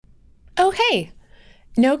Oh, hey!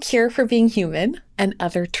 No Cure for Being Human and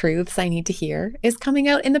Other Truths I Need to Hear is coming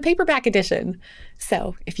out in the paperback edition.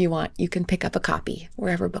 So if you want, you can pick up a copy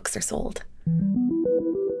wherever books are sold.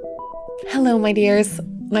 Hello, my dears.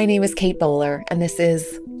 My name is Kate Bowler, and this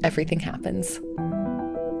is Everything Happens.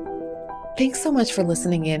 Thanks so much for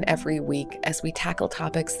listening in every week as we tackle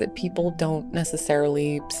topics that people don't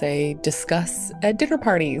necessarily, say, discuss at dinner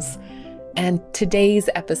parties. And today's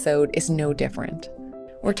episode is no different.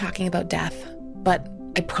 We're talking about death, but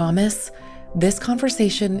I promise this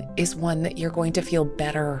conversation is one that you're going to feel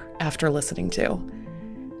better after listening to.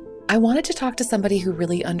 I wanted to talk to somebody who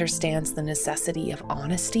really understands the necessity of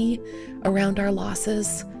honesty around our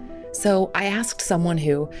losses. So I asked someone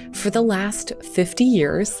who, for the last 50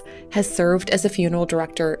 years, has served as a funeral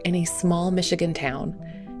director in a small Michigan town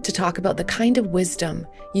to talk about the kind of wisdom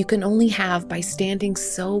you can only have by standing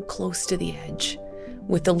so close to the edge,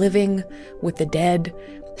 with the living, with the dead,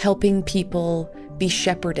 helping people be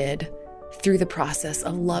shepherded through the process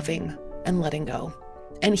of loving and letting go.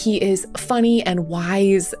 And he is funny and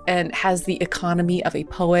wise and has the economy of a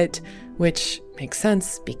poet, which makes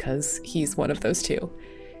sense because he's one of those two.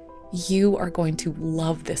 You are going to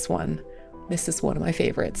love this one. This is one of my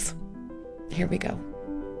favorites. Here we go.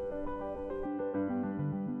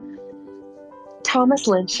 Thomas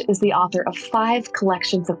Lynch is the author of 5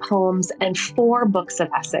 collections of poems and 4 books of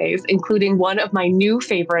essays, including one of my new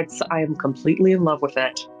favorites. I am completely in love with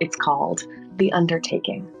it. It's called The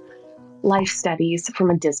Undertaking: Life Studies from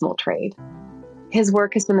a Dismal Trade. His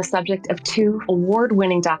work has been the subject of 2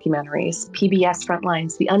 award-winning documentaries, PBS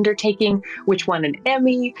Frontline's The Undertaking, which won an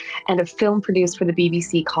Emmy, and a film produced for the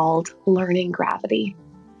BBC called Learning Gravity.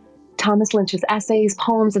 Thomas Lynch's essays,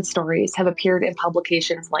 poems, and stories have appeared in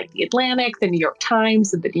publications like The Atlantic, The New York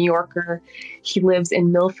Times, and The New Yorker. He lives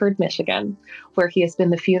in Milford, Michigan, where he has been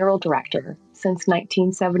the funeral director since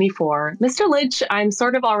 1974. Mr. Lynch, I'm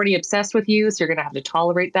sort of already obsessed with you, so you're going to have to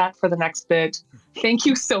tolerate that for the next bit. Thank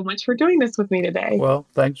you so much for doing this with me today. Well,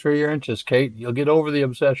 thanks for your interest, Kate. You'll get over the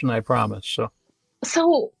obsession, I promise.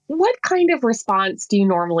 So what kind of response do you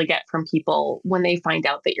normally get from people when they find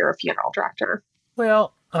out that you're a funeral director?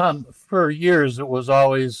 Well, for years it was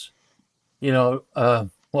always,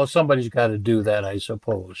 well, somebody's got to do that, I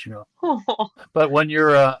suppose, Oh. But when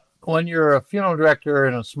you're a funeral director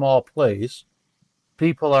in a small place,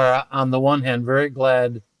 people are, on the one hand, very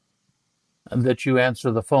glad that you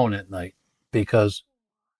answer the phone at night because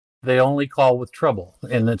they only call with trouble,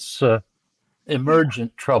 and it's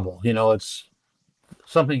emergent trouble. It's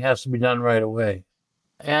something has to be done right away,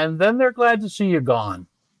 and then they're glad to see you gone.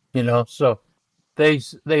 So they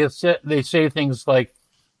say things like,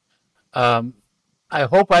 "I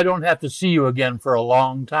hope I don't have to see you again for a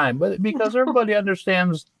long time," but because everybody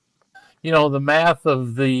understands, the math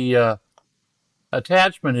of the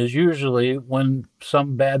attachment is usually when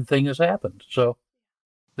some bad thing has happened. So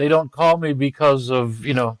they don't call me because of,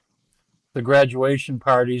 the graduation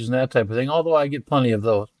parties and that type of thing, although I get plenty of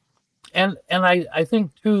those. And I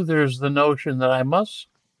think, too, there's the notion that I must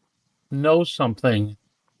know something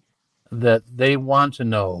that they want to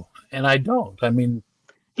know, and I don't. I mean,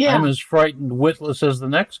 Yeah. I'm as frightened, witless as the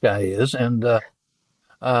next guy is, and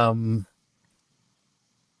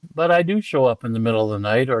but I do show up in the middle of the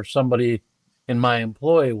night, or somebody in my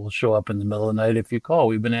employ will show up in the middle of the night if you call.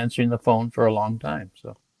 We've been answering the phone for a long time,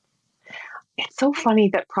 so. It's so funny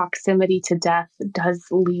that proximity to death does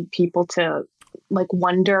lead people to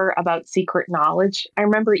wonder about secret knowledge. I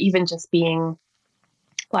remember even just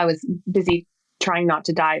I was busy trying not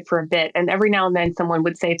to die for a bit, and every now and then someone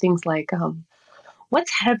would say things like,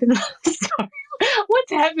 what's heaven sorry,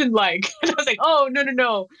 what's heaven like? And I was like, oh,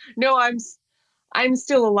 no, I'm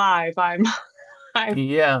still alive. I'm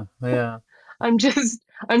Yeah. I'm just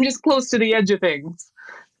close to the edge of things.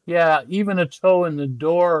 Yeah, even a toe in the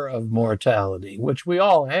door of mortality, which we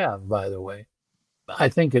all have, by the way. I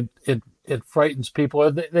think it frightens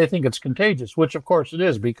people. They think it's contagious, which of course it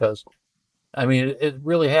is, because, I mean, it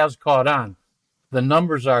really has caught on. The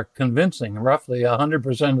numbers are convincing. Roughly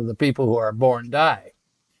 100% of the people who are born die.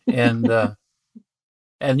 And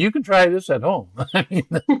and you can try this at home. I mean,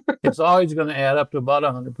 it's always going to add up to about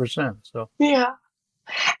 100%. So Yeah.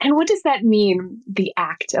 And what does that mean, the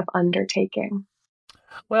act of undertaking?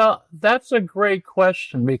 Well, that's a great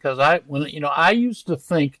question, because I used to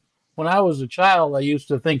think, when I was a child, I used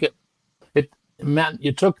to think it meant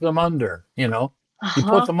you took them under, you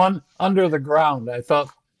put them under the ground. I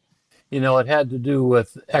thought, it had to do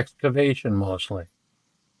with excavation mostly.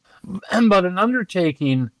 But an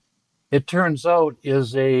undertaking, it turns out,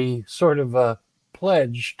 is a sort of a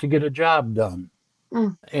pledge to get a job done.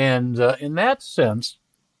 And in that sense,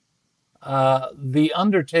 The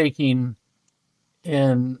undertaking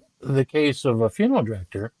in the case of a funeral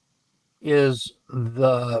director is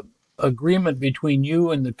the agreement between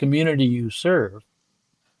you and the community you serve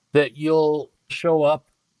that you'll show up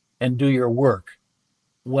and do your work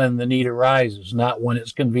when the need arises, not when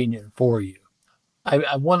it's convenient for you.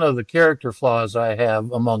 One of the character flaws I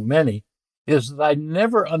have, among many, is that I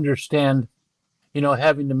never understand,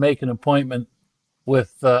 having to make an appointment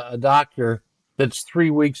with a doctor that's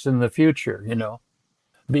 3 weeks in the future,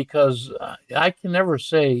 because I can never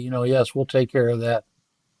say, yes, we'll take care of that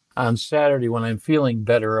on Saturday when I'm feeling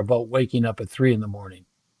better about waking up at 3 in the morning.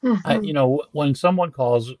 Mm-hmm. When someone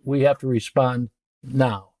calls, we have to respond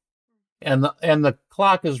now. And the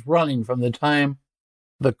clock is running from the time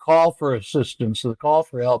the call for assistance, the call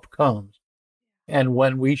for help comes, and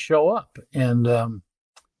when we show up. And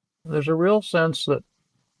there's a real sense that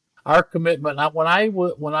our commitment. When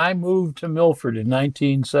I moved to Milford in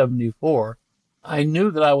 1974, I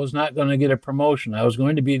knew that I was not going to get a promotion. I was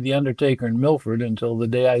going to be the undertaker in Milford until the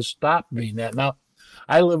day I stopped being that. Now,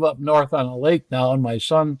 I live up north on a lake now, and my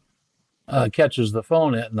son catches the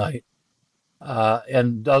phone at night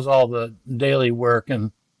and does all the daily work.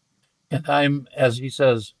 And I'm, as he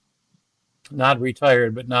says, not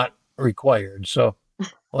retired, but not required. So,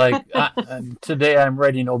 today I'm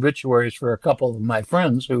writing obituaries for a couple of my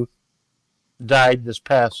friends who died this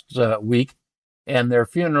past week, and their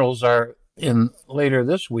funerals are in later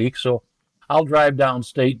this week. So I'll drive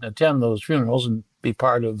downstate and attend those funerals and be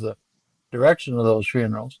part of the direction of those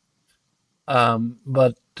funerals.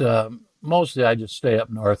 But mostly I just stay up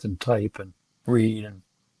north and type and read and,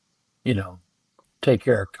 take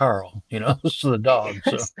care of Carl, this is the dog.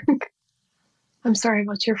 So. I'm sorry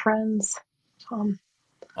about your friends, Tom.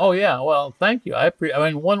 Oh, yeah. Well, thank you.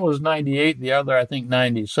 One was 98, the other, I think,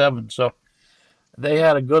 97. So they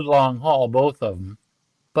had a good long haul, both of them.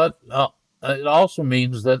 But it also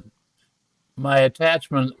means that my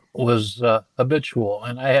attachment was habitual.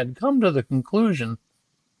 And I had come to the conclusion,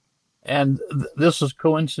 and this is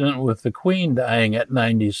coincident with the Queen dying at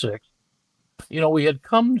 96. We had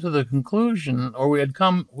come to the conclusion, or we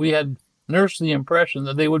had nursed the impression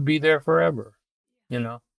that they would be there forever,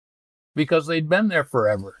 because they'd been there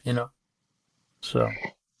forever, So.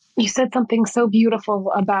 You said something so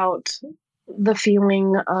beautiful about the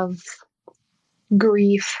feeling of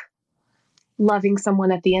grief, loving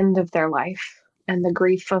someone at the end of their life, and the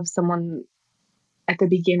grief of someone at the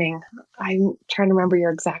beginning. I'm trying to remember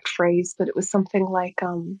your exact phrase, but it was something like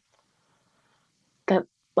that,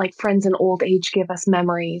 like friends in old age give us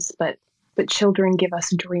memories, but children give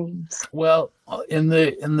us dreams. Well, in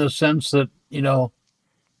the sense that,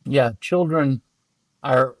 children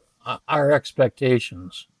are our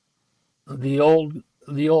expectations. The old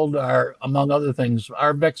are, among other things,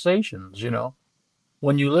 our vexations,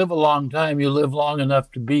 When you live a long time, you live long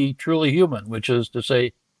enough to be truly human, which is to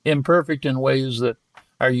say imperfect in ways that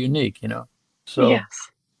are unique, So yes.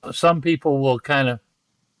 Some people will kind of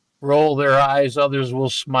roll their eyes, others will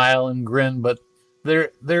smile and grin, but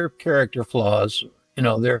they're character flaws,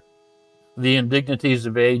 they're the indignities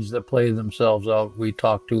of age that play themselves out. We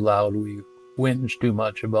talk too loud, we whinge too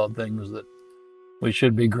much about things that we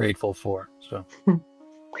should be grateful for. So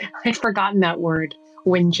I'd forgotten that word,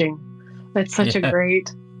 whinging. That's such a great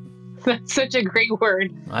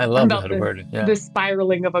word. I love that word. Yeah. The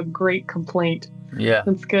spiraling of a great complaint. Yeah.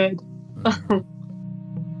 That's good. Mm-hmm.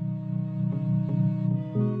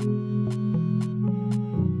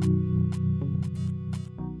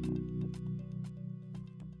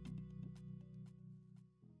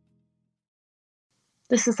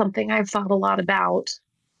 This is something I've thought a lot about,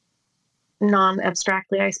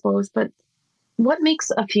 non-abstractly, I suppose, but what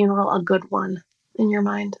makes a funeral a good one in your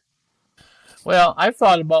mind? Well, I've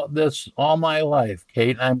thought about this all my life,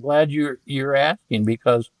 Kate. I'm glad you're asking,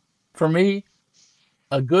 because for me,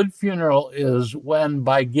 a good funeral is when,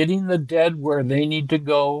 by getting the dead where they need to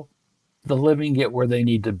go, the living get where they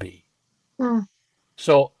need to be. Mm.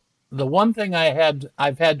 So the one thing I've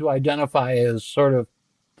had to identify as sort of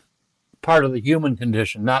part of the human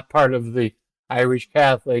condition, not part of the Irish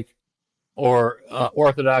Catholic or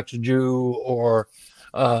Orthodox Jew or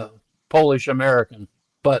Polish American,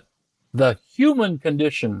 but the human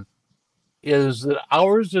condition is that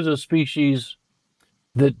ours is a species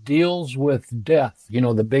that deals with death,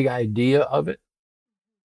 the big idea of it,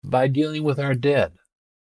 by dealing with our dead,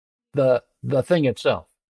 the thing itself.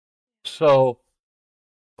 So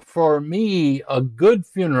for me, a good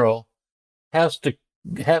funeral has to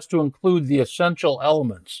include the essential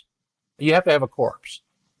elements. You have to have a corpse.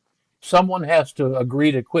 Someone has to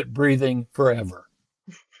agree to quit breathing forever.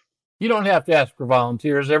 You don't have to ask for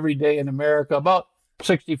volunteers every day in America. About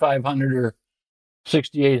 6,500 or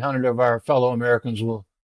 6,800 of our fellow Americans will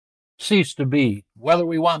cease to be, whether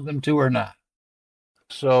we want them to or not.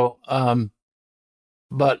 So,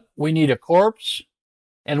 but we need a corpse,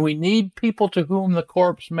 and we need people to whom the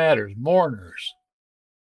corpse matters, mourners.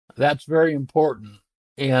 That's very important.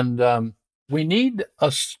 And we need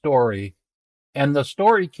a story, and the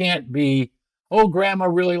story can't be, oh, Grandma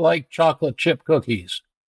really liked chocolate chip cookies,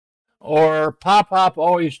 or Pop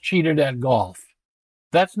always cheated at golf.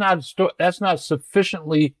 That's not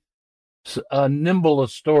sufficiently nimble a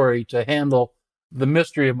story to handle the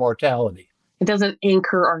mystery of mortality. It doesn't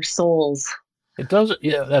anchor our souls. It doesn't.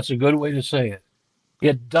 Yeah, that's a good way to say it.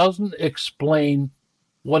 It doesn't explain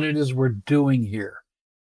what it is we're doing here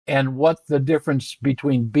and what the difference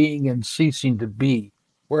between being and ceasing to be,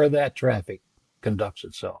 where that traffic conducts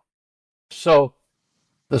itself. So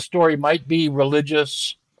the story might be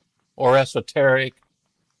religious or esoteric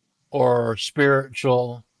or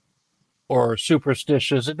spiritual or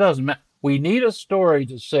superstitious. It doesn't matter. We need a story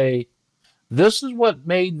to say, this is what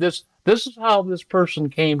made this is how this person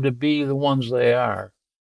came to be the ones they are.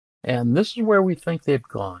 And this is where we think they've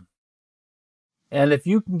gone. And if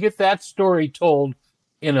you can get that story told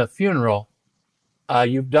in a funeral,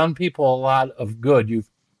 you've done people a lot of good. You've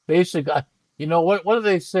basically, what do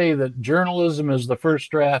they say? That journalism is the first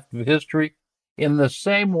draft of history? In the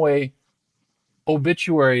same way,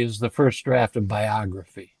 obituary is the first draft of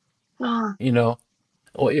biography.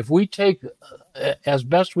 If we take, as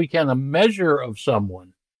best we can, a measure of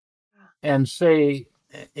someone and say,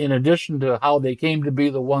 in addition to how they came to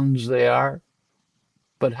be the ones they are,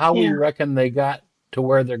 but how we reckon they got to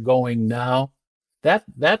where they're going now,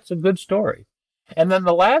 that's a good story. And then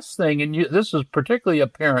the last thing, and this is particularly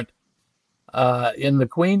apparent in the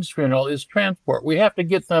Queen's funeral, is transport. We have to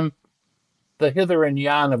get them the hither and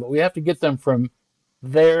yon of it. We have to get them from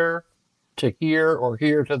there to here or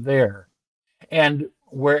here to there. And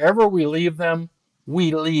wherever we leave them,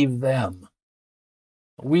 we leave them.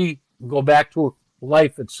 We go back to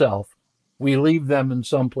life itself. We leave them in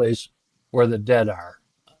some place where the dead are.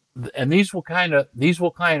 And these will kind of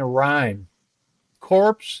rhyme.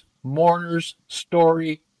 Corpse, mourners,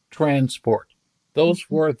 story, transport. Those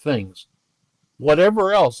four things.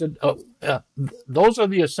 Whatever else, those are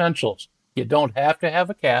the essentials. You don't have to have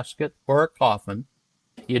a casket or a coffin.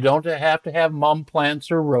 You don't have to have mum plants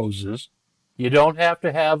or roses. You don't have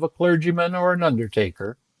to have a clergyman or an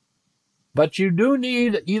undertaker. But you do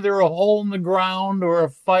need either a hole in the ground or a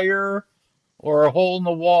fire or a hole in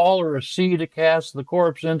the wall or a sea to cast the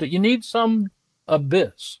corpse into. You need some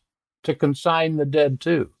abyss to consign the dead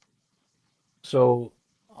to. So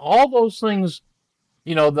all those things,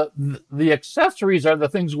 the accessories are the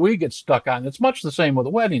things we get stuck on. It's much the same with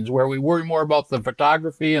weddings, where we worry more about the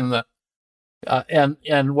photography and the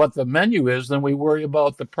and what the menu is than we worry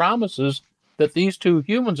about the promises that these two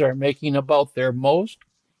humans are making about their most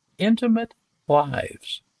intimate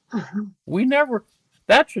lives.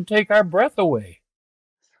 That should take our breath away.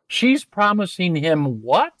 She's promising him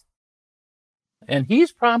what? And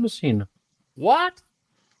he's promising what?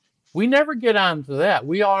 We never get on to that.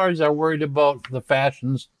 We always are worried about the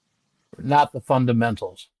fashions, not the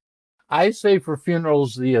fundamentals. I say for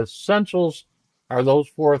funerals, the essentials are those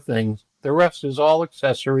four things. The rest is all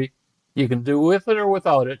accessory. You can do with it or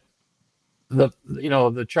without it.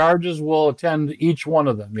 The charges will attend each one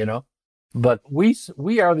of them, But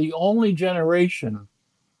we are the only generation.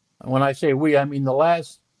 When I say we, I mean the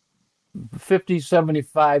last 50,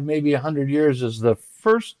 75, maybe 100 years is the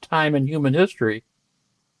first time in human history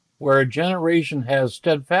where a generation has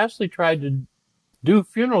steadfastly tried to do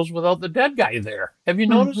funerals without the dead guy there. Have you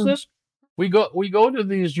noticed this? We go to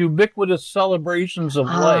these ubiquitous celebrations of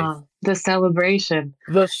life. The celebration.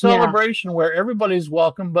 The celebration where everybody's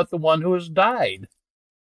welcome but the one who has died.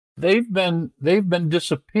 They've been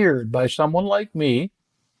disappeared by someone like me,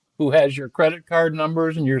 who has your credit card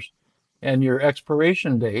numbers and your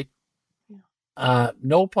expiration date.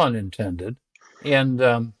 No pun intended.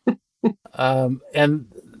 And and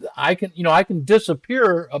I can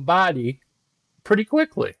disappear a body pretty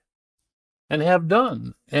quickly, and have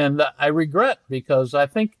done. And I regret, because I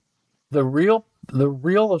think the real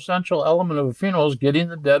essential element of a funeral is getting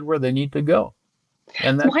the dead where they need to go.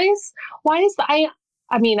 And that,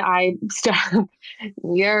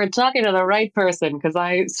 you're talking to the right person, because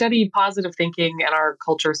I study positive thinking and our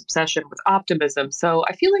culture's obsession with optimism. So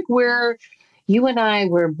I feel like you and I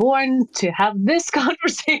were born to have this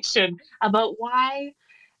conversation about why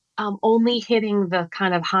only hitting the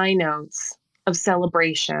kind of high notes of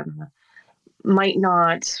celebration might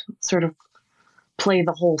not sort of play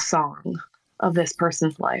the whole song of this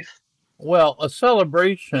person's life. Well, a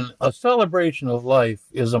celebration of life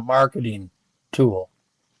is a marketing tool.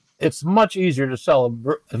 It's much easier to sell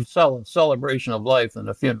a celebration of life than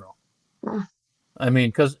a funeral. Mm. I mean,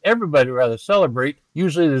 because everybody would rather celebrate.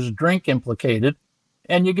 Usually, there's drink implicated,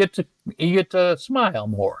 and you get to smile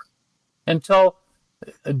more and tell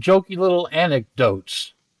jokey little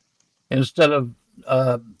anecdotes instead of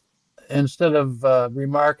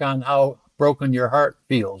remark on how broken your heart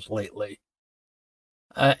feels lately.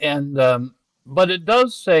 But it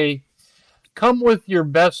does say, "Come with your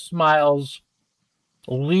best smiles.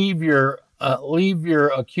 Leave your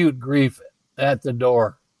acute grief at the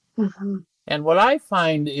door." Mm-hmm. And what I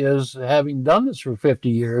find is, having done this for 50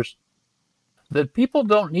 years, that people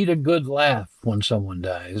don't need a good laugh when someone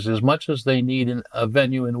dies as much as they need a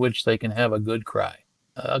venue in which they can have a good cry.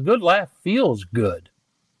 A good laugh feels good.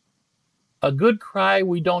 A good cry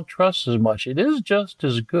we don't trust as much. It is just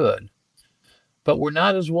as good, but we're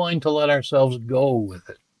not as willing to let ourselves go with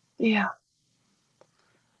it. Yeah.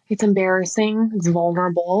 It's embarrassing. It's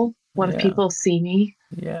vulnerable. What if people see me?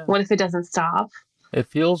 Yeah. What if it doesn't stop? It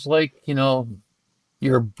feels like,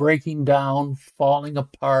 you're breaking down, falling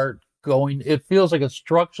apart, it feels like a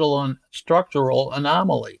structural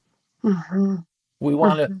anomaly. Mm-hmm. We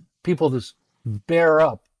want people to bear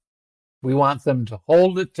up. We want them to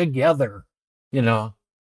hold it together,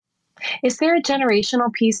 Is there a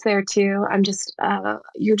generational piece there too? I'm just,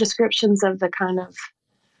 your descriptions of the kind of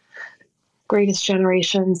greatest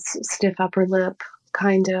generations, stiff upper lip,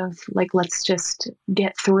 kind of like, let's just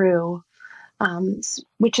get through,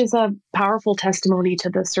 which is a powerful testimony to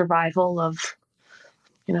the survival of,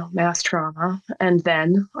 mass trauma. And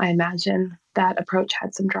then I imagine that approach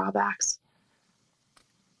had some drawbacks.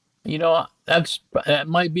 That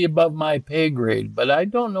might be above my pay grade, but I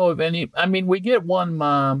don't know of any. I mean, we get one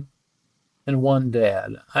mom and one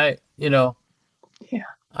dad. I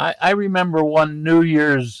remember one New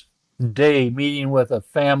Year's Day meeting with a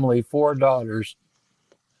family, 4 daughters,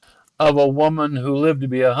 of a woman who lived to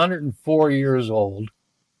be 104 years old,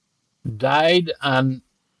 died in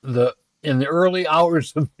the early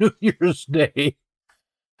hours of New Year's Day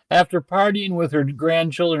after partying with her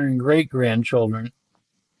grandchildren and great-grandchildren.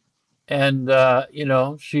 And,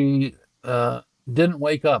 she didn't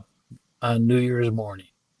wake up on New Year's morning.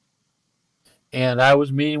 And I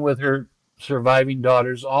was meeting with her surviving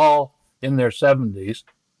daughters, all in their 70s.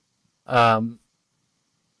 I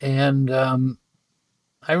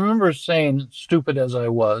remember saying, stupid as I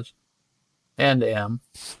was and am,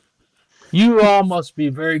 you all must be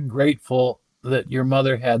very grateful that your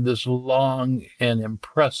mother had this long and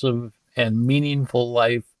impressive and meaningful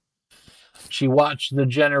life. She watched the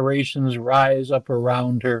generations rise up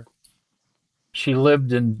around her. She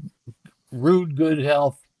lived in rude good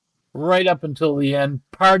health right up until the end,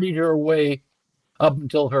 partied her way up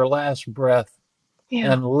until her last breath,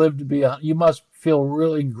 and lived beyond. You must feel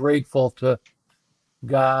really grateful to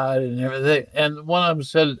God and everything. And one of them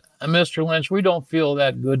said, Mr. Lynch, we don't feel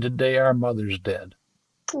that good today. Our mother's dead.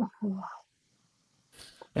 Oh.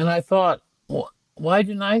 And I thought, well, why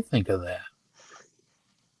didn't I think of that?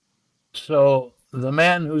 So the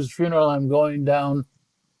man whose funeral I'm going down,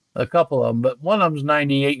 a couple of them, but one of them's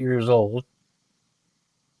 98 years old.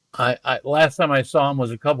 I last time I saw him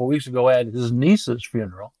was a couple of weeks ago at his niece's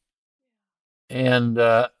funeral. And,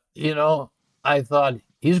 I thought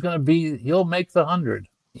he'll make the 100,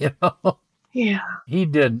 Yeah. He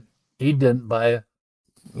didn't by, a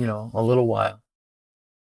little while.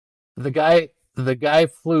 The guy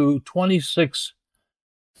flew 26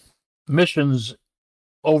 missions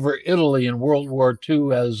over Italy in World War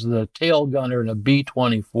II as the tail gunner in a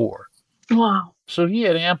B-24. Wow. So he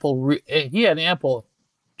had ample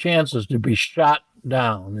chances to be shot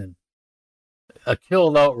down and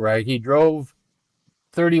killed outright. He drove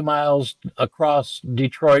 30 miles across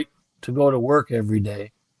Detroit to go to work every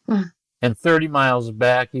day. And 30 miles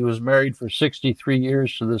back. He was married for 63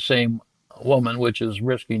 years to the same woman, which is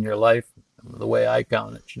risking your life the way I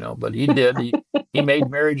count it, but he did. He made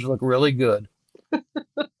marriage look really good.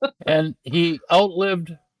 And he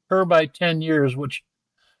outlived her by 10 years, which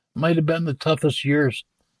might have been the toughest years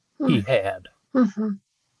he had. Mm-hmm.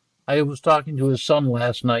 I was talking to his son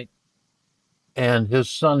last night, and his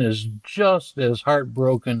son is just as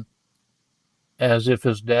heartbroken as if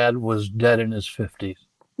his dad was dead in his 50s.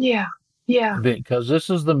 Yeah, yeah. Because this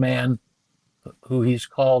is the man who he's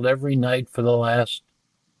called every night for the last,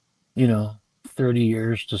 30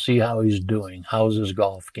 years to see how he's doing. How's his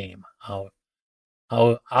golf game? How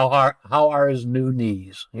are his new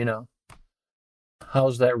knees?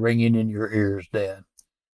 How's that ringing in your ears, Dad?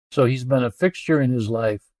 So he's been a fixture in his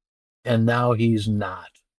life, and now he's not.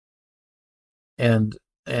 And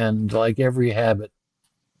And like every habit,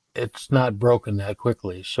 it's not broken that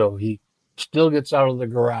quickly. So he still gets out of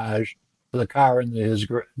the car in his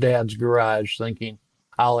dad's garage thinking,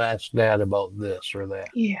 I'll ask dad about this or that.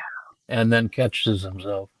 Yeah. And then catches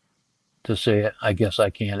himself to say, I guess I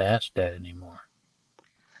can't ask dad anymore.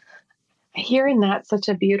 Hearing that, such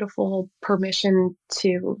a beautiful permission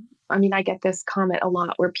to, I mean, I get this comment a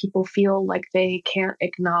lot where people feel like they can't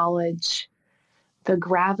acknowledge the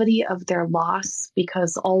gravity of their loss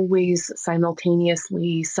because always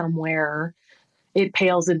simultaneously somewhere it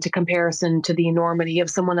pales into comparison to the enormity of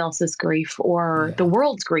someone else's grief or the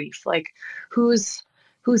world's grief. Like whose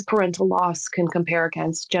parental loss can compare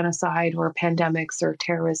against genocide or pandemics or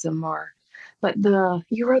terrorism or but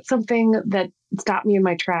you wrote something that stopped me in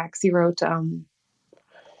my tracks. You wrote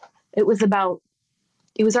it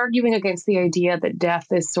was arguing against the idea that death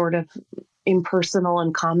is sort of impersonal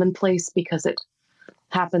and commonplace because it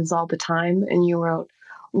happens all the time. And you wrote,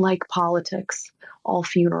 like politics, all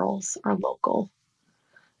funerals are local.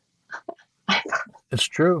 It's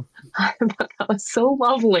true. I thought that was so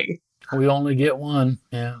lovely. We only get one.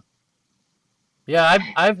 Yeah. Yeah,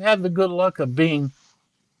 I've had the good luck of being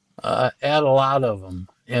at a lot of them.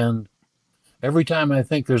 And every time I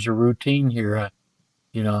think there's a routine here,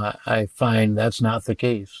 I find that's not the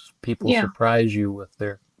case. People surprise you with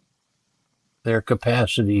their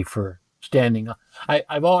capacity for standing up.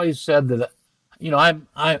 I've always said that,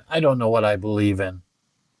 I don't know what I believe in.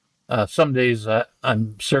 Some days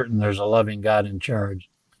I'm certain there's a loving God in charge.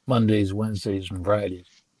 Mondays, Wednesdays, and Fridays.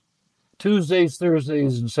 Tuesdays,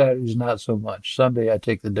 Thursdays, and Saturdays, not so much. Sunday, I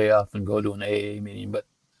take the day off and go to an AA meeting. But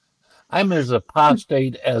I'm as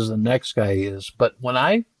apostate as the next guy is. But when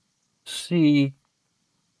I see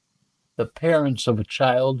the parents of a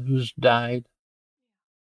child who's died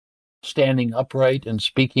standing upright and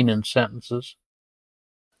speaking in sentences,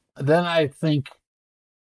 then I think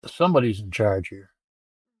somebody's in charge here.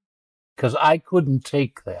 Because I couldn't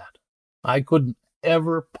take that. I couldn't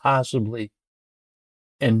ever possibly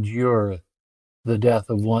endure the death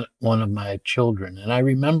of one of my children. And I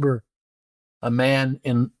remember a man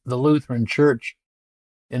in the Lutheran church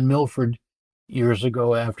in Milford years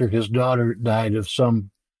ago after his daughter died of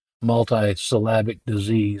some multisyllabic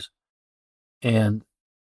disease. And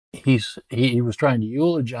he was trying to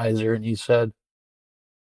eulogize her, and he said,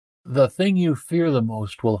 "The thing you fear the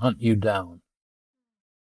most will hunt you down."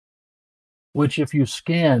 Which, if you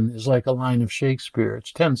scan, is like a line of Shakespeare.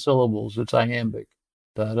 It's 10 syllables. It's iambic.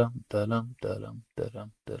 Da-dum, da-dum, da-dum,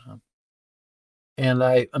 da-dum, da-dum. And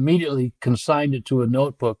I immediately consigned it to a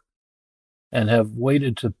notebook and have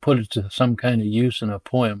waited to put it to some kind of use in a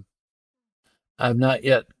poem. I've not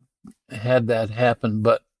yet had that happen,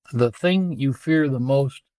 but the thing you fear the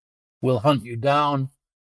most will hunt you down,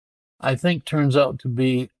 I think turns out to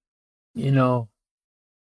be,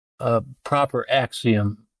 a proper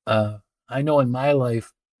axiom. I know in my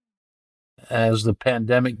life, as the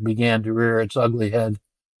pandemic began to rear its ugly head,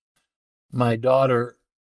 my daughter,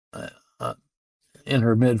 in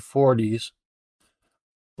her mid-40s,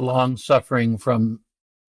 long suffering from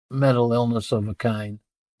mental illness of a kind,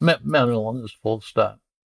 mental illness, full stop,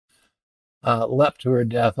 leapt to her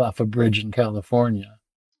death off a bridge in California.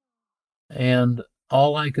 And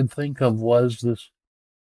all I could think of was this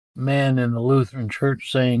man in the Lutheran church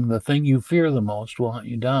saying, "The thing you fear the most will hunt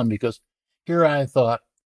you down," because here I thought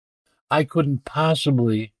I couldn't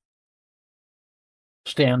possibly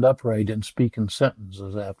stand upright and speak in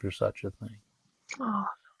sentences after such a thing. Oh.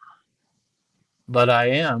 But I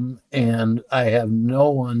am, and I have no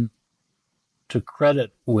one to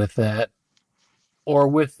credit with that or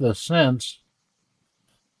with the sense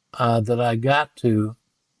that I got to,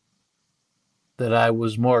 that I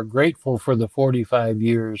was more grateful for the 45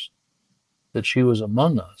 years that she was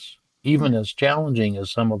among us, even as challenging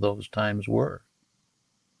as some of those times were.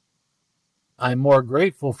 I'm more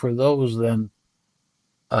grateful for those than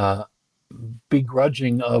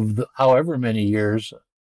begrudging of however many years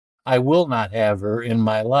I will not have her in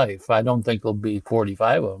my life. I don't think there'll be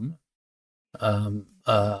 45 of them,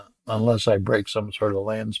 unless I break some sort of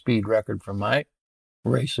land speed record for my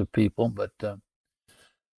race of people. But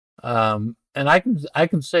and I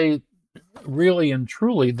can say really and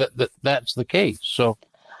truly that's the case. So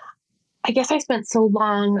I guess I spent so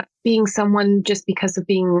long being someone just because of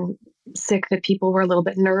being sick that people were a little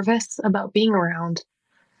bit nervous about being around.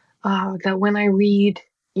 That when I read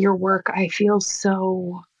your work, I feel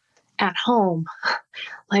so at home.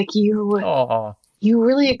 Like you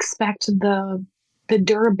really expect the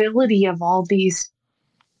durability of all these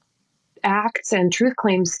acts and truth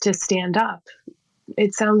claims to stand up.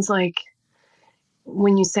 It sounds like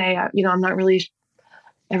when you say, I'm not really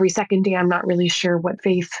every second day I'm not really sure what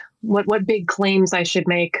big claims I should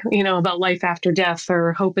make, about life after death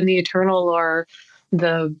or hope in the eternal or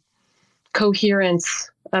the coherence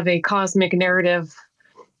of a cosmic narrative.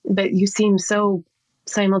 But you seem so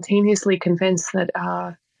simultaneously convinced that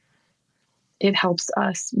it helps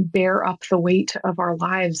us bear up the weight of our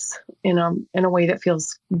lives in a way that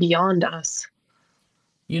feels beyond us.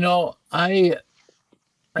 And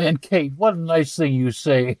Kate, what a nice thing you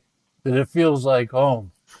say, that it feels like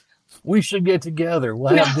home. We should get together.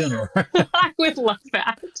 We'll have dinner. I would love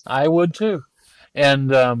that. I would too. And,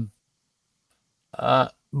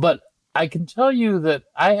 but I can tell you that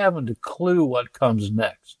I haven't a clue what comes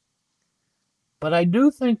next. But I do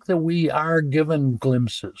think that we are given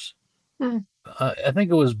glimpses. I think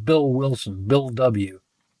it was Bill Wilson, Bill W.,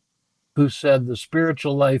 who said the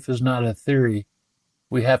spiritual life is not a theory.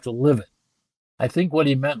 We have to live it. I think what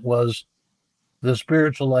he meant was the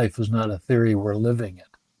spiritual life is not a theory. We're living it.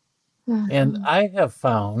 And I have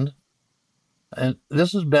found, and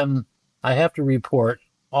this has been, I have to report,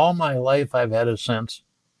 all my life I've had a sense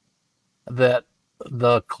that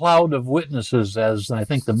the cloud of witnesses, as I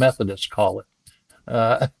think the Methodists call it,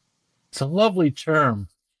 it's a lovely term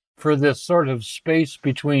for this sort of space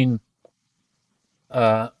between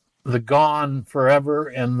the gone forever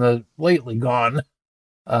and the lately gone.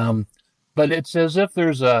 But it's as if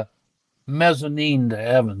there's a mezzanine to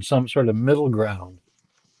heaven, some sort of middle ground.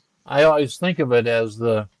 I always think of it as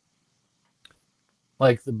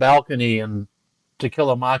like the balcony in To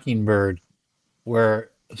Kill a Mockingbird,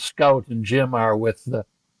 where Scout and Jim are with the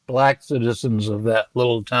black citizens of that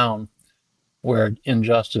little town where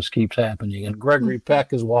injustice keeps happening. And Gregory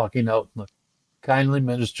Peck is walking out, and the kindly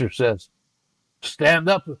minister says, "Stand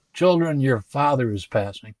up, children, your father is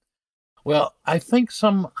passing." Well, I think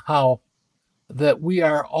somehow that we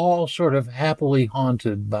are all sort of happily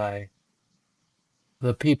haunted by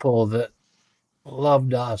the people that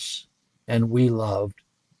loved us and we loved,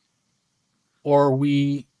 or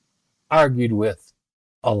we argued with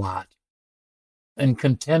a lot and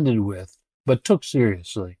contended with, but took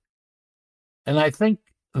seriously. And I think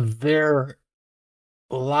their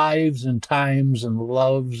lives and times and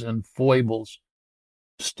loves and foibles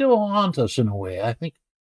still haunt us in a way. I think,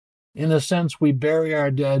 in a sense, we bury our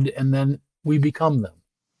dead and then we become them.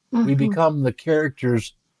 We become the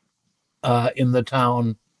characters in the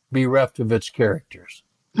town bereft of its characters.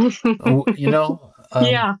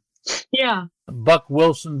 Yeah. Buck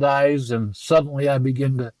Wilson dies, and suddenly I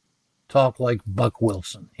begin to talk like Buck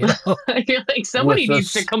Wilson. You're like, somebody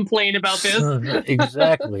needs to complain about this.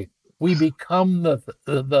 Exactly. We become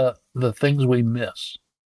the things we miss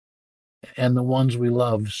and the ones we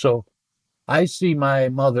love. So I see my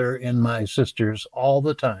mother in my sisters all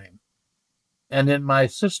the time, and in my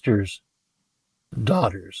sisters'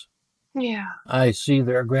 daughters. Yeah, I see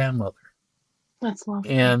their grandmother. that's lovely.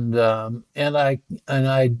 And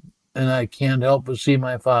I can't help but see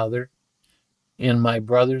my father in my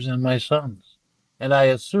brothers and my sons. And I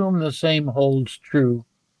assume the same holds true.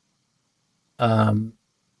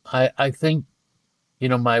 I think,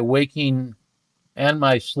 my waking and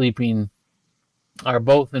my sleeping are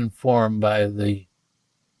both informed by the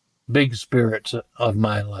big spirits of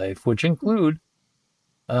my life, which include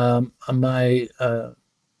my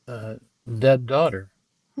dead daughter,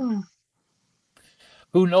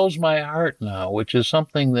 who knows my heart now, which is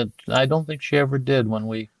something that I don't think she ever did when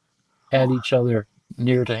we had each other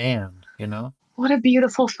near to hand, What a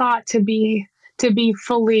beautiful thought to be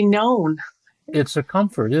fully known. It's a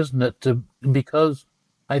comfort, isn't it? Because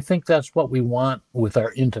I think that's what we want with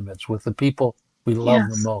our intimates, with the people we love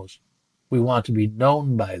the most. We want to be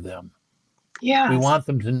known by them. Yeah. We want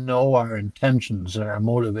them to know our intentions and our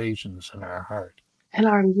motivations and our heart. And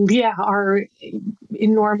our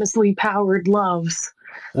enormously powered loves.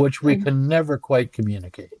 Which we can never quite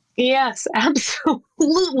communicate. Yes,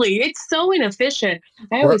 absolutely. It's so inefficient.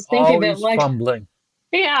 I always think of it like fumbling.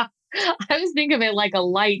 Yeah. I always think of it like a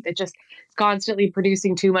light that just is constantly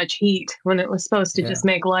producing too much heat when it was supposed to just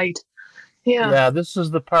make light. Yeah. Yeah, this is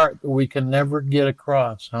the part that we can never get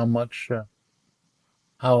across, how much,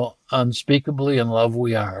 how unspeakably in love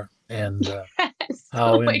we are, and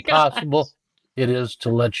how impossible it is to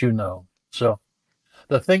let you know. So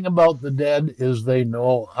the thing about the dead is they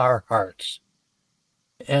know our hearts.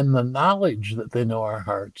 And the knowledge that they know our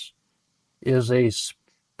hearts is a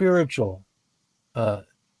spiritual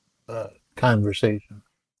conversation.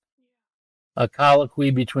 A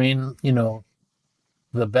colloquy between,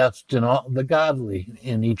 the best and all the godly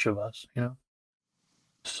in each of us,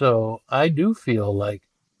 So I do feel like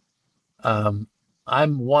I'm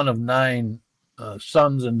one of 9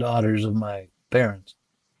 sons and daughters of my parents.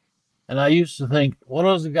 And I used to think, what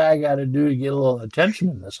does the guy got to do to get a little attention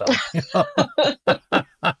in this house?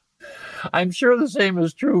 I'm sure the same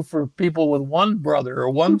is true for people with one brother or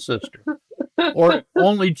one sister. Or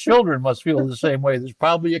only children must feel the same way. There's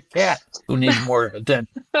probably a cat who needs more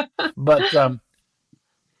attention. But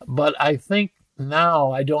I think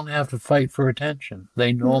now I don't have to fight for attention.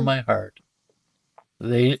 They know my heart.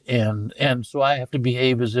 And so I have to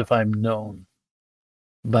behave as if I'm known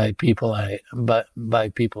by people by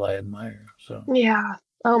people I admire. So Yeah.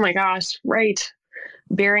 Oh my gosh. Right.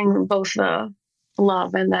 Bearing both the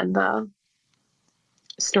love and then the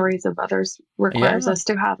stories of others requires us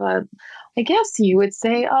to have I guess you would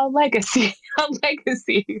say, a legacy, a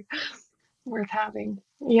legacy worth having.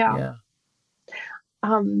 Yeah.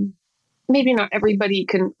 Maybe not everybody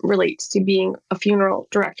can relate to being a funeral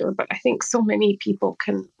director, but I think so many people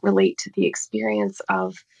can relate to the experience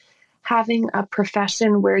of having a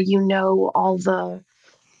profession where you know all the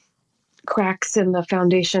cracks in the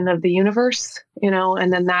foundation of the universe,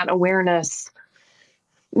 and then that awareness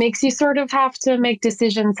makes you sort of have to make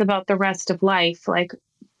decisions about the rest of life, like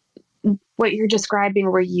what you're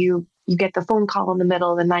describing, where you get the phone call in the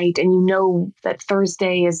middle of the night and you know that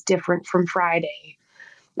Thursday is different from Friday.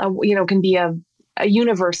 Can be a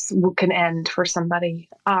universe can end for somebody.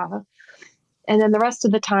 And then the rest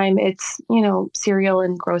of the time it's, cereal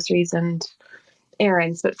and groceries and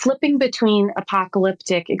errands, but flipping between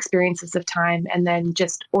apocalyptic experiences of time and then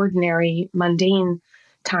just ordinary, mundane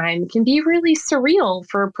time can be really surreal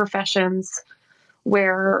for professions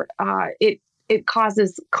where it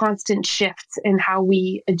causes constant shifts in how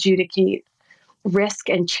we adjudicate risk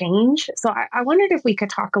and change. So I wondered if we could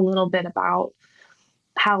talk a little bit about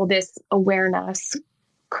how this awareness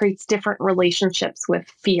creates different relationships with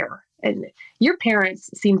fear. And your parents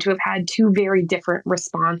seem to have had two very different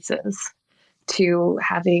responses to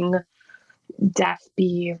having death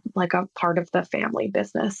be like a part of the family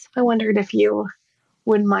business. I wondered if you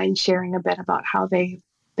wouldn't mind sharing a bit about how they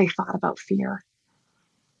thought about fear.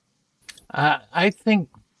 I think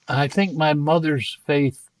my mother's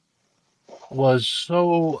faith was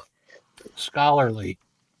so scholarly.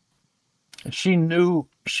 She knew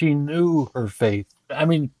her faith. I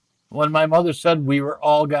mean, when my mother said we were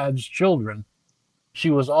all God's children, she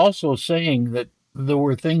was also saying that there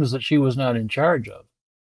were things that she was not in charge of.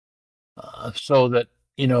 So that,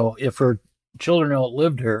 if her children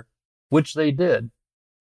outlived her, which they did,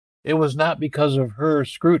 it was not because of her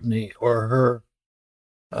scrutiny or her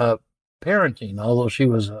parenting, although she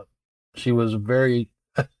was a very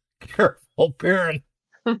careful parent.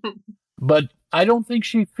 But I don't think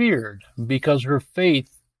she feared, because her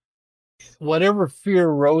faith, whatever fear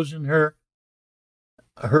rose in her,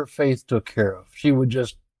 her faith took care of. She would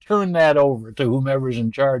just turn that over to whomever's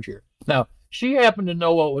in charge here. Now, she happened to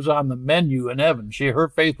know what was on the menu in heaven. Her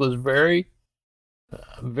faith was very,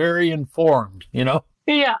 very informed, Yeah.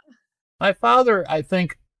 My father, I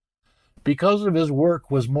think, because of his work,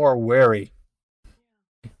 was more wary.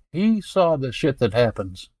 He saw the shit that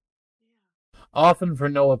happens, often for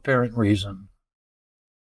no apparent reason.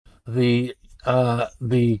 The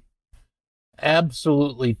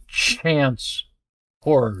absolutely chance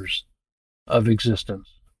horrors of existence.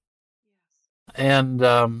 And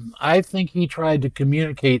I think he tried to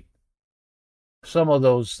communicate some of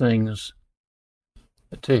those things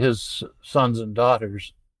to his sons and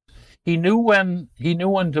daughters. He knew when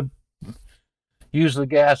to use the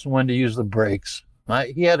gas and when to use the brakes.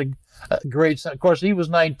 He had a great, of course, he was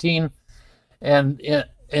 19, and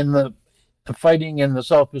in the fighting in the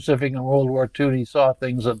South Pacific in World War II, he saw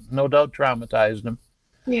things that no doubt traumatized him.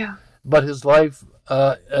 Yeah. But his life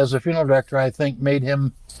as a funeral director, I think, made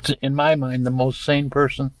him, in my mind, the most sane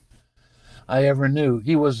person I ever knew.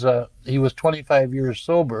 He was 25 years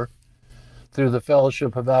sober through the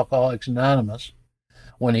Fellowship of Alcoholics Anonymous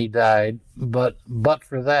when he died, but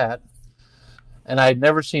for that, and I'd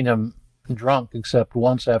never seen him drunk except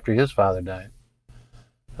once after his father died.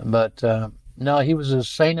 But no, he was as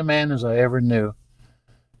sane a man as I ever knew,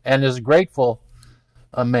 and as grateful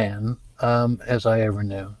a man as I ever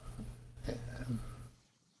knew.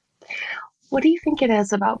 What do you think it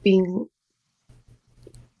is about being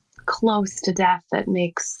close to death that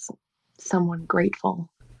makes someone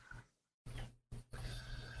grateful?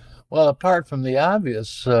 Well, apart from the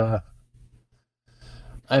obvious, I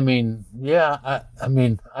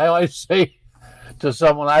always say to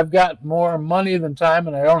someone, I've got more money than time,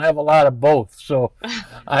 and I don't have a lot of both. So,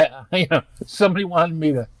 somebody wanted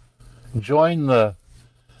me to join the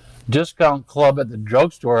discount club at the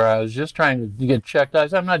drugstore. I was just trying to get checked out. I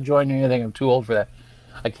said, I'm not joining anything. I'm too old for that.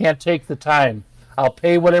 I can't take the time. I'll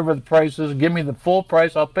pay whatever the price is. Give me the full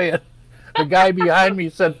price. I'll pay it. The guy behind me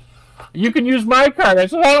said, You can use my card. I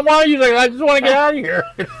said, I don't want to use it. I just want to get out of here.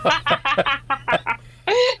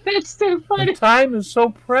 That's so funny. And time is so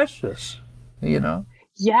precious, you know?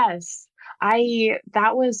 Yes.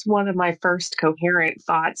 That was one of my first coherent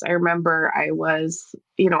thoughts. I remember I was,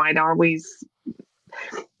 I'd always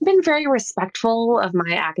been very respectful of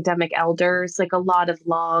my academic elders, like a lot of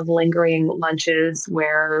long, lingering lunches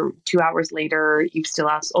where 2 hours later, you still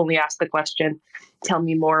only ask the question, tell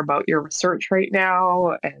me more about your research right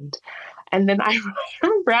now. And then I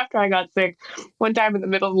remember after I got sick, one time in the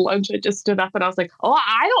middle of lunch, I just stood up and I was like, oh,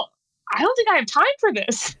 I don't think I have time for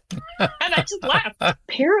this. And I just left.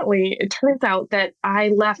 Apparently, it turns out that I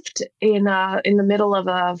left in the middle of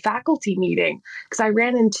a faculty meeting because I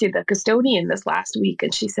ran into the custodian this last week,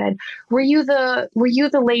 and she said, "Were you the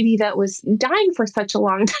lady that was dying for such a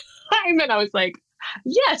long time?" And I was like,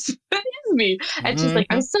 "Yes, that is me." And she's like,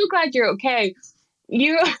 "I'm so glad you're okay.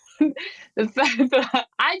 You, the fact that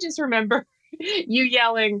I just remember you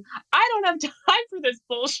yelling, 'I don't have time for this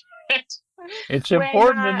bullshit.'" It's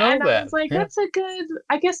important to know and that. I was like,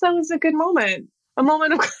 I guess that was a good moment. A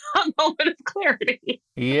moment of clarity.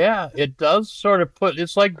 Yeah, it does sort of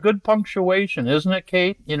it's like good punctuation, isn't it,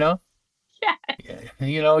 Kate? You know? Yeah.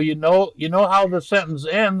 You know how the sentence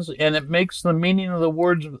ends, and it makes the meaning of the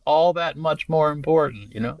words all that much more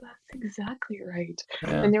important, you know? That's exactly right.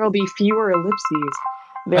 Yeah. And there will be fewer ellipses.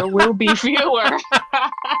 There will be fewer.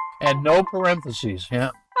 And no parentheses, yeah.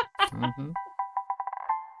 Mm-hmm.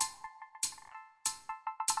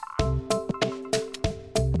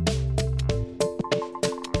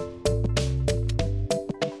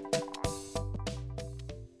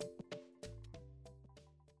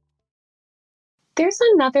 There's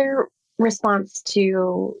another response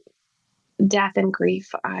to death and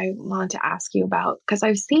grief I want to ask you about because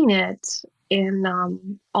I've seen it in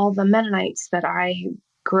all the Mennonites that I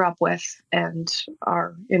grew up with and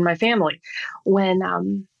are in my family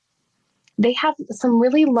when they have some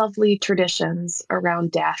really lovely traditions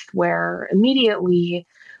around death where immediately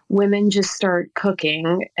women just start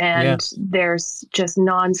cooking and there's just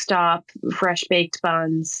nonstop fresh baked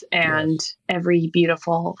buns and every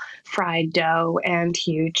beautiful fried dough and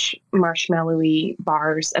huge marshmallowy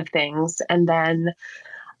bars of things. And then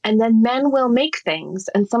men will make things.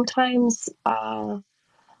 And sometimes,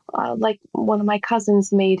 like one of my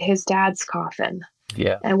cousins made his dad's coffin.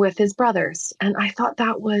 Yeah. And with his brothers. And I thought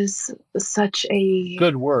that was such a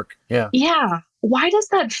good work. Yeah. Yeah. Why does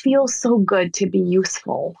that feel so good to be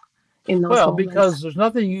useful in those moments? Because there's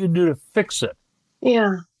nothing you can do to fix it.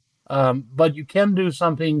 Yeah. But you can do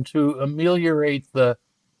something to ameliorate the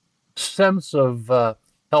sense of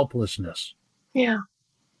helplessness. Yeah.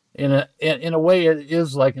 In a way, it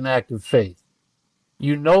is like an act of faith.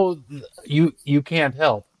 You know, you can't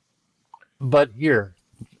help, but there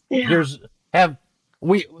was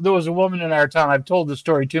a woman in our town. I've told this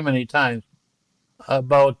story too many times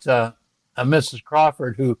about a Mrs.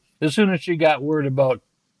 Crawford who, as soon as she got word about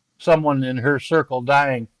someone in her circle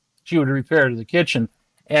dying, she would repair to the kitchen,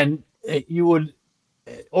 and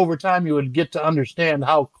over time you would get to understand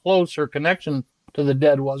how close her connection to the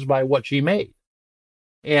dead was by what she made.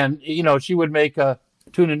 And she would make a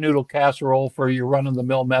tuna noodle casserole for your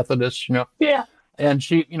run-of-the-mill Methodist, Yeah. And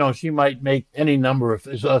she might make any number of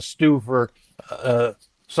a stew for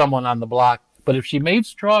someone on the block. But if she made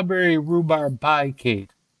strawberry rhubarb pie,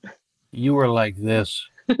 Kate, you were like this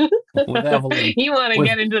with Evelyn. You want to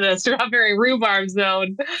get into the strawberry rhubarb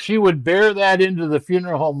zone. She would bear that into the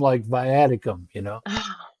funeral home like viaticum,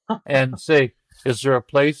 and say, "Is there a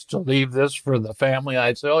place to leave this for the family?"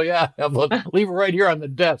 I'd say, "Oh yeah, Evelyn, leave it right here on the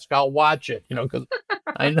desk. I'll watch it, because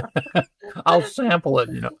I'll sample it,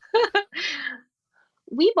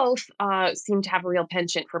 We both seem to have a real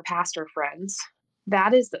penchant for pastor friends.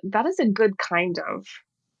 That is a good kind of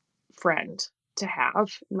friend to have,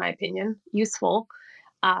 in my opinion. Useful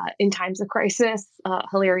in times of crisis,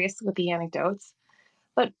 hilarious with the anecdotes.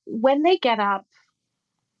 But when they get up,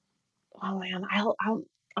 oh man,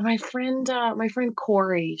 my friend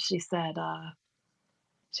Corey, she said,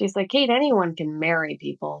 she's like, "Kate, anyone can marry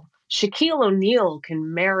people. Shaquille O'Neal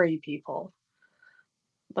can marry people.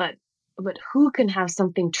 But who can have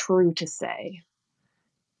something true to say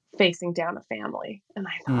facing down a family?" And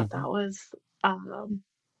I thought that was,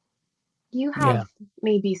 you have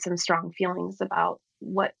maybe some strong feelings about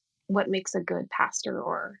what makes a good pastor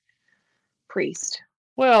or priest.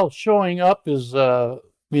 Well, showing up is because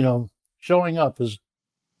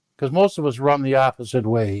most of us run the opposite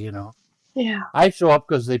way, Yeah. I show up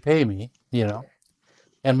because they pay me,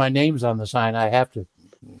 and my name's on the sign. I have to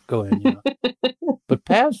go in, But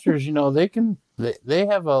pastors, they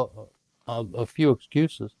have a few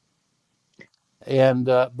excuses. And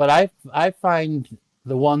but I find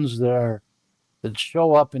the ones that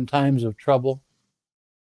show up in times of trouble,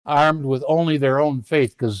 armed with only their own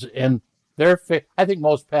faith, because in their faith, I think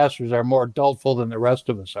most pastors are more doubtful than the rest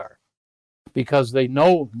of us are, because they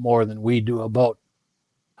know more than we do about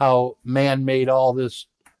how man-made all this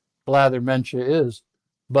blathermentia is.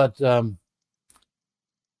 But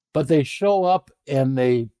they show up and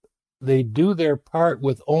they do their part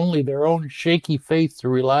with only their own shaky faith to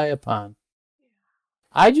rely upon.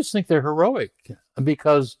 I just think they're heroic,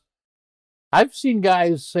 because I've seen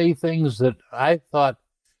guys say things that I thought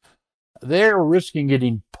they're risking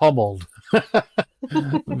getting pummeled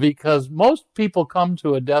because most people come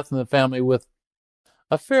to a death in the family with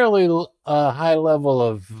a fairly high level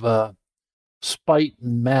of spite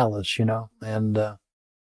and malice, and a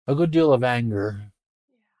good deal of anger,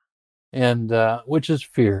 and which is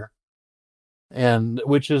fear, and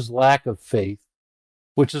which is lack of faith,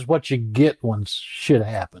 which is what you get when shit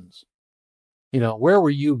happens. Where were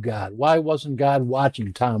you, God? Why wasn't God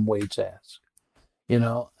watching? Tom Waits asked.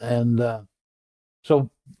 And so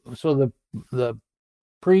the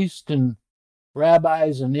priests and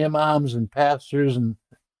rabbis and imams and pastors and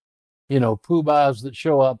poobahs that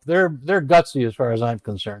show up, they're gutsy as far as I'm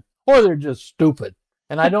concerned, or they're just stupid.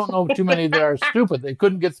 And I don't know too many that are stupid. They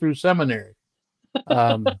couldn't get through seminary.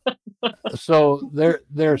 So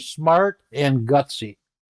they're smart and gutsy.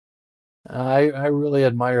 I really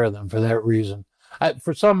admire them for that reason.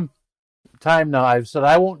 For some time now, I've said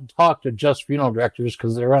I won't talk to just funeral directors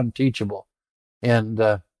because they're unteachable, and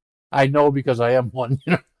I know because I am one.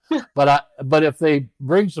 But if they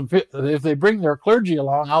bring their clergy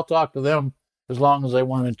along, I'll talk to them as long as they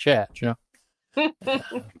want to chat.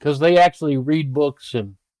 Because they actually read books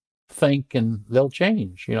and think, and they'll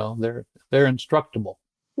change. They're instructable.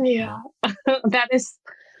 Yeah, that is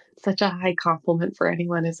such a high compliment for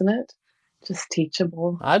anyone, isn't it? Just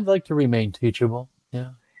teachable. I'd like to remain teachable.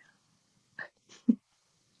 Yeah.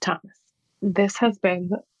 Thomas, this has been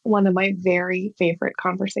one of my very favorite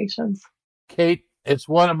conversations. Kate, it's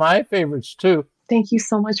one of my favorites too. Thank you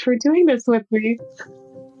so much for doing this with me.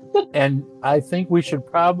 And I think we should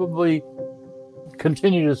probably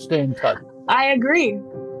continue to stay in touch. I agree.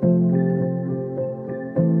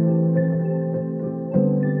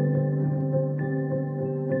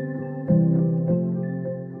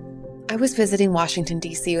 I was visiting Washington,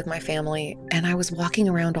 D.C. with my family, and I was walking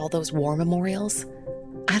around all those war memorials.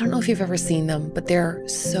 I don't know if you've ever seen them, but they're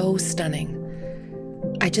so stunning.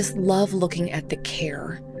 I just love looking at the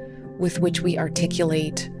care with which we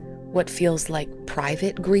articulate what feels like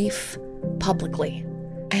private grief publicly.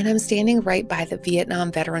 And I'm standing right by the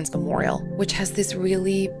Vietnam Veterans Memorial, which has this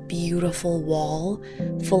really beautiful wall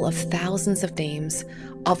full of thousands of names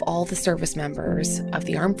of all the service members of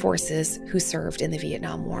the armed forces who served in the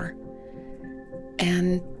Vietnam War.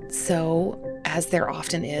 And so, as there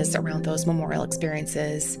often is around those memorial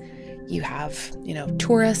experiences, you have,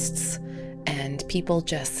 tourists and people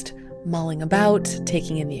just mulling about,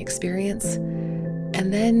 taking in the experience.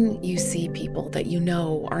 And then you see people that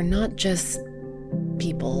are not just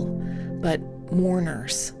people, but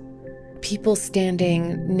mourners. People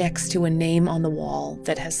standing next to a name on the wall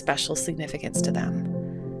that has special significance to them.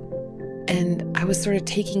 And I was sort of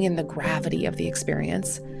taking in the gravity of the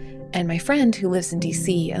experience. And my friend who lives in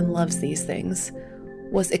DC and loves these things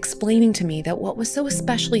was explaining to me that what was so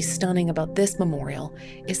especially stunning about this memorial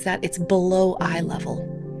is that it's below eye level.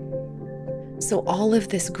 So all of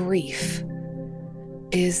this grief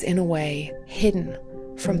is, in a way, hidden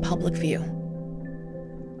from public view.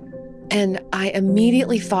 And I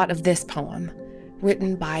immediately thought of this poem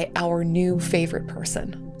written by our new favorite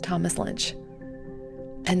person, Thomas Lynch.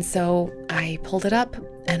 And so I pulled it up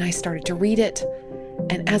and I started to read it.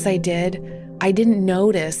 And as I did, I didn't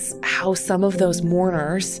notice how some of those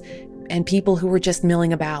mourners and people who were just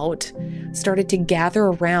milling about started to gather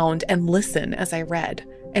around and listen as I read.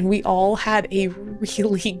 And we all had a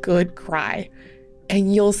really good cry.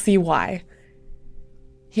 And you'll see why.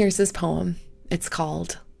 Here's his poem. It's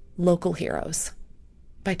called Local Heroes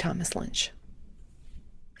by Thomas Lynch.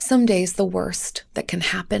 Some days the worst that can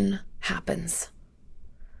happen happens.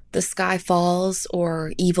 The sky falls,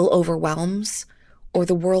 or evil overwhelms, or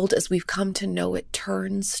the world as we've come to know it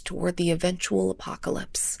turns toward the eventual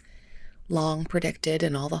apocalypse, long predicted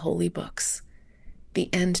in all the holy books, the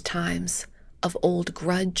end times of old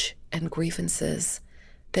grudge and grievances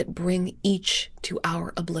that bring each to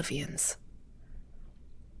our oblivions.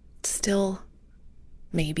 Still,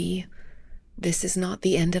 maybe this is not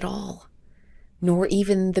the end at all, nor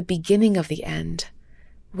even the beginning of the end,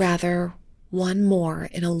 rather one more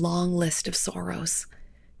in a long list of sorrows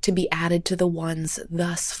to be added to the ones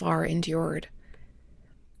thus far endured,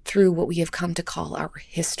 through what we have come to call our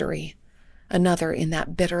history, another in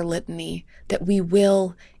that bitter litany that we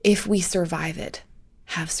will, if we survive it,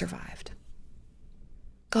 have survived.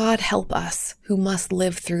 God help us who must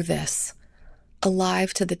live through this,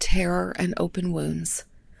 alive to the terror and open wounds,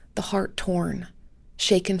 the heart torn,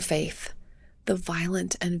 shaken faith, the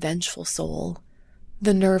violent and vengeful soul,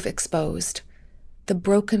 the nerve exposed, the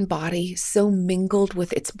broken body so mingled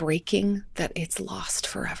with its breaking that it's lost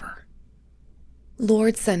forever.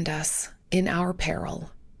 Lord, send us, in our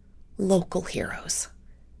peril, local heroes,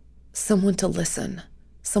 someone to listen,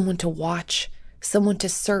 someone to watch, someone to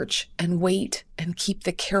search and wait and keep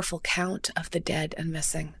the careful count of the dead and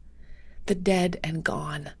missing, the dead and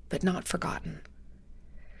gone, but not forgotten.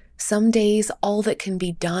 Some days, all that can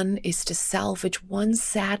be done is to salvage one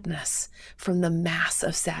sadness from the mass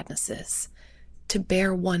of sadnesses, to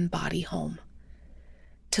bear one body home,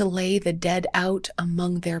 to lay the dead out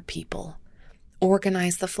among their people,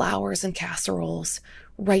 organize the flowers and casseroles,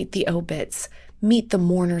 write the obits, meet the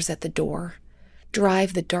mourners at the door,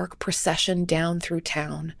 drive the dark procession down through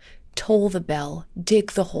town, toll the bell,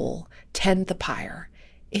 dig the hole, tend the pyre.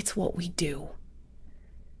 It's what we do.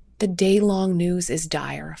 The day-long news is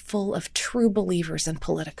dire, full of true believers and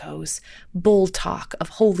politicos, bold talk of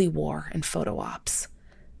holy war and photo ops.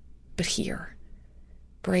 But here,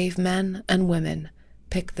 brave men and women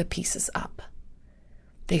pick the pieces up.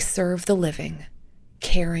 They serve the living,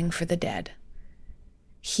 caring for the dead.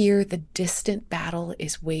 Here, the distant battle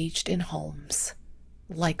is waged in homes.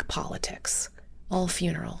 Like politics, all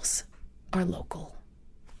funerals are local.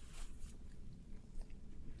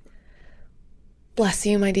 Bless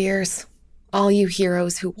you, my dears, all you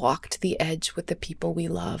heroes who walked the edge with the people we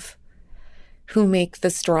love, who make the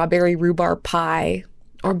strawberry rhubarb pie,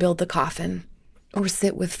 or build the coffin, or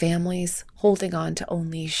sit with families holding on to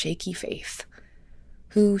only shaky faith,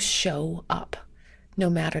 who show up no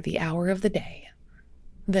matter the hour of the day.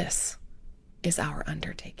 This is our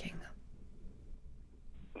undertaking.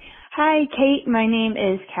 Hi, Kate. My name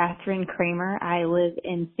is Catherine Kramer. I live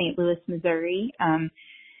in St. Louis, Missouri.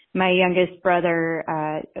 My youngest brother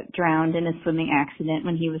drowned in a swimming accident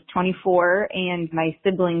when he was 24, and my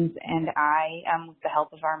siblings and I, with the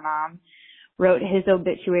help of our mom, wrote his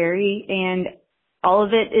obituary, and all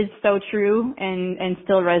of it is so true and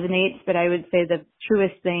still resonates, but I would say the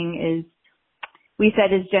truest thing is we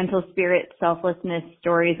said his gentle spirit, selflessness,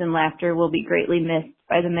 stories, and laughter will be greatly missed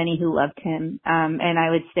by the many who loved him. And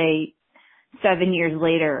I would say 7 years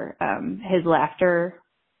later, his laughter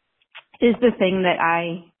is the thing that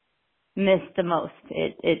I miss the most.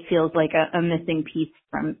 It feels like a missing piece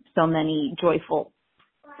from so many joyful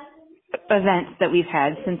events that we've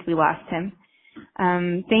had since we lost him.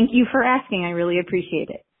 Thank you for asking. I really appreciate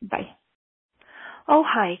it. Bye. Oh,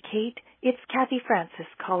 hi, Kate. It's Kathy Francis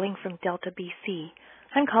calling from Delta, BC.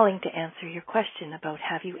 I'm calling to answer your question about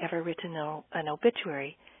have you ever written an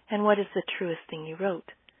obituary and what is the truest thing you wrote.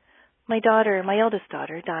 My eldest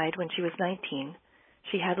daughter, died when she was 19.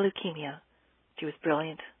 She had leukemia. She was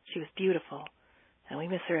brilliant. She was beautiful. And we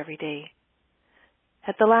miss her every day.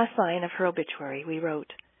 At the last line of her obituary, we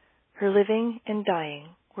wrote, "Her living and dying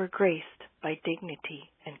were graced by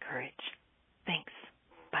dignity and courage." Thanks.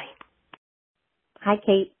 Bye. Hi,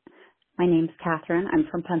 Kate. My name's Catherine. I'm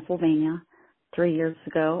from Pennsylvania. 3 years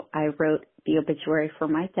ago, I wrote the obituary for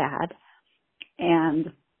my dad.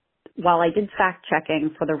 And while I did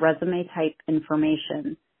fact-checking for the resume type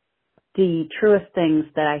information, the truest things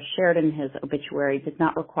that I shared in his obituary did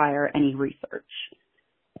not require any research.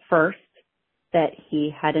 First, that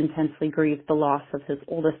he had intensely grieved the loss of his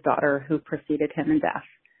oldest daughter who preceded him in death.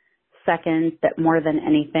 Second, that more than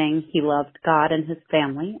anything, he loved God and his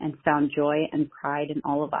family and found joy and pride in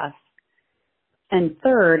all of us. And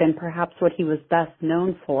third, and perhaps what he was best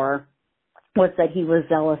known for, was that he was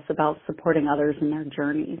zealous about supporting others in their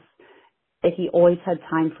journeys, that he always had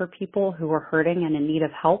time for people who were hurting and in need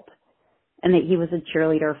of help, and that he was a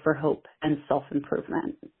cheerleader for hope and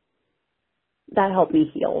self-improvement. That helped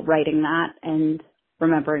me heal, writing that and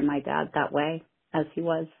remembering my dad that way as he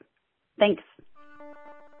was. Thanks.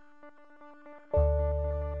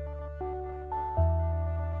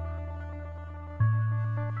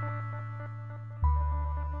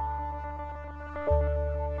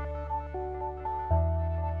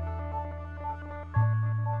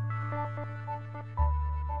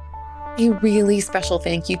 A really special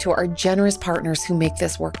thank you to our generous partners who make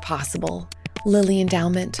this work possible: Lilly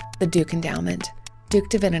Endowment, the Duke Endowment, Duke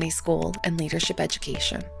Divinity School, and Leadership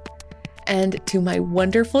Education. And to my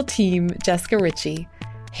wonderful team, Jessica Ritchie,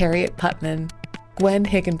 Harriet Putman, Gwen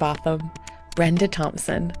Higginbotham, Brenda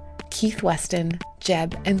Thompson, Keith Weston,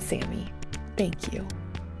 Jeb, and Sammy. Thank you.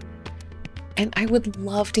 And I would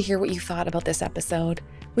love to hear what you thought about this episode.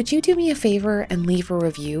 Would you do me a favor and leave a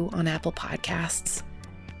review on Apple Podcasts?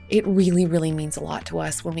 It really, really means a lot to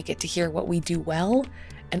us when we get to hear what we do well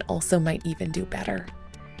and also might even do better.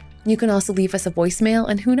 You can also leave us a voicemail,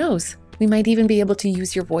 and who knows, we might even be able to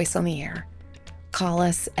use your voice on the air. Call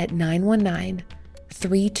us at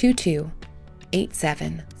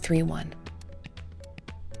 919-322-8731.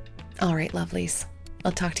 All right, lovelies.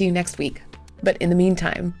 I'll talk to you next week. But in the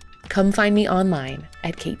meantime, come find me online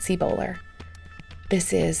at Kate C. Bowler.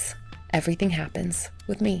 This is Everything Happens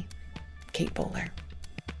with me, Kate Bowler.